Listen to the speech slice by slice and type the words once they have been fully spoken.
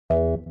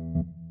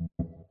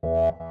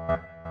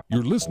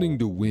You're listening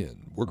to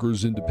WIN,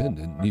 Workers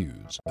Independent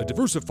News, a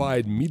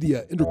diversified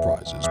media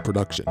enterprises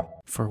production.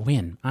 For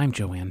WIN, I'm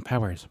Joanne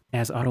Powers.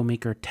 As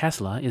automaker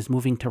Tesla is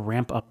moving to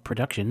ramp up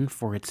production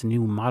for its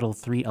new Model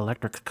 3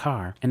 electric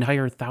car and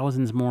hire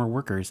thousands more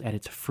workers at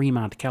its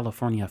Fremont,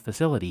 California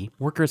facility,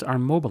 workers are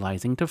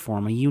mobilizing to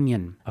form a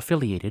union,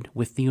 affiliated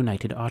with the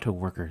United Auto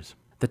Workers.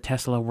 The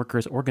Tesla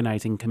Workers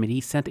Organizing Committee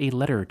sent a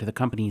letter to the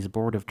company's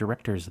board of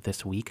directors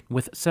this week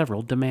with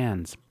several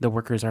demands. The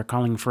workers are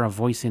calling for a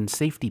voice in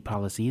safety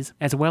policies,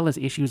 as well as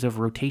issues of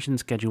rotation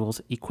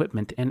schedules,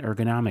 equipment, and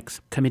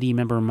ergonomics. Committee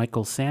member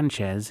Michael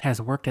Sanchez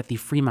has worked at the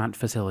Fremont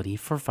facility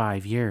for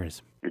 5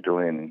 years. You're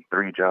doing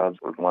 3 jobs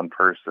with one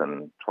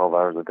person, 12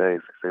 hours a day,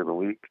 6 days a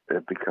week.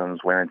 It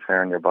becomes wear and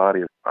tear on your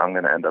body. I'm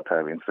going to end up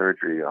having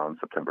surgery on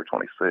September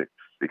 26th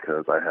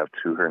because I have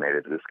 2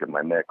 herniated discs in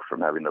my neck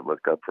from having to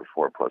look up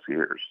for 4+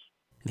 years.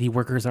 The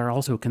workers are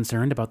also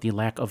concerned about the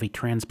lack of a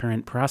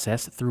transparent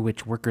process through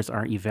which workers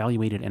are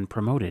evaluated and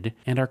promoted,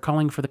 and are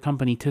calling for the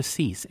company to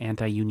cease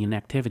anti-union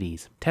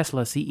activities.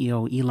 Tesla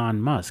CEO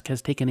Elon Musk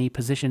has taken a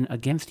position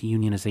against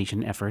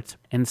unionization efforts,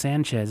 and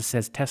Sanchez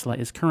says Tesla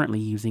is currently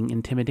using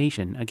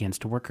intimidation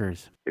against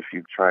workers. If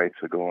you try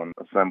to go and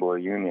assemble a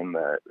union,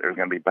 that there's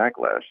going to be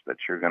backlash, that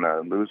you're going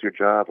to lose your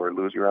job or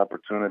lose your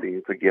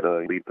opportunity to get a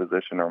lead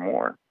position or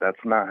more. That's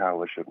not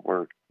how it should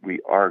work. We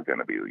are going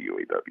to be the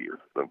UAW.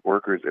 The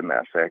workers in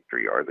that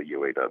factory are the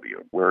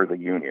UAW. We're the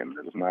union.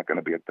 It's not going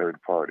to be a third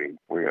party.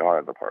 We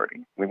are the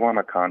party. We want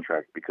a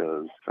contract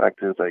because the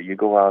fact is that you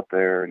go out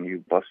there and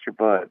you bust your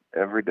butt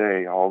every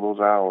day, all those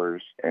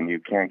hours, and you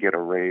can't get a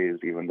raise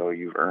even though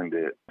you've earned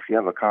it. If you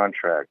have a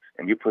contract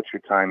and you put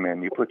your time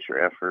in, you put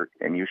your effort,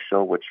 and you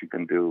show what you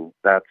can do,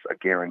 that's a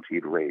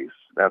guaranteed raise.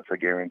 That's a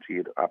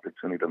guaranteed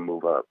opportunity to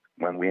move up.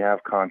 When we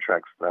have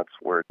contracts, that's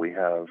where we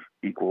have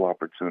equal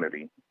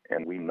opportunity.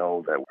 And we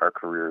know that our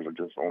careers are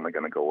just only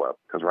going to go up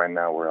because right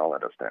now we're all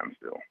at a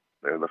standstill.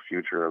 They're the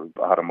future of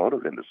the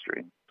automotive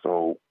industry.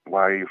 So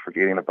why are you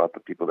forgetting about the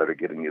people that are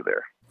getting you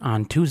there?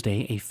 On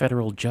Tuesday, a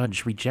federal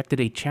judge rejected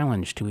a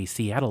challenge to a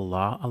Seattle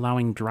law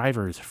allowing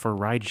drivers for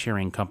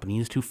ride-sharing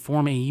companies to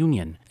form a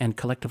union and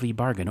collectively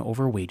bargain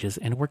over wages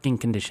and working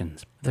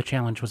conditions. The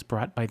challenge was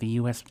brought by the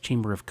U.S.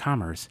 Chamber of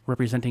Commerce,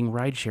 representing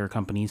rideshare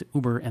companies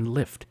Uber and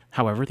Lyft.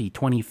 However, the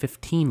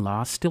 2015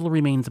 law still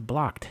remains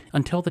blocked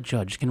until the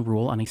judge can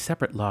rule on a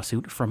separate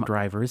lawsuit from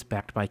drivers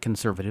backed by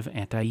conservative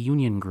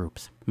anti-union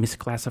groups.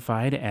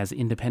 Misclassified as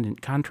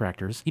independent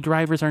contractors, the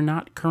drivers are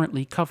not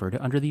currently covered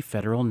under the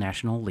Federal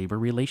National Labor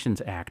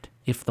Relations Act.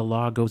 If the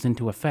law goes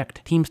into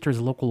effect,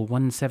 Teamsters Local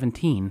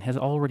 117 has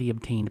already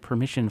obtained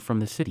permission from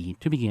the city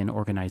to begin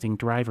organizing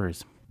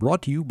drivers.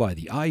 Brought to you by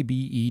the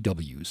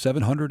IBEW,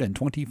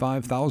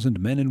 725,000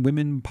 men and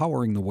women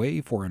powering the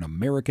way for an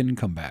American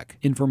comeback.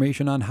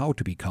 Information on how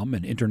to become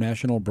an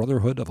International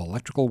Brotherhood of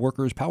Electrical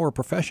Workers Power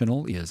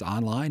Professional is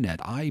online at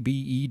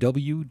ibew.org.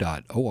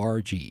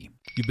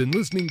 You've been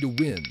listening to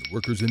WIN,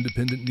 Workers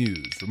Independent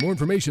News. For more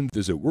information,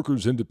 visit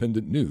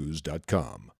workersindependentnews.com.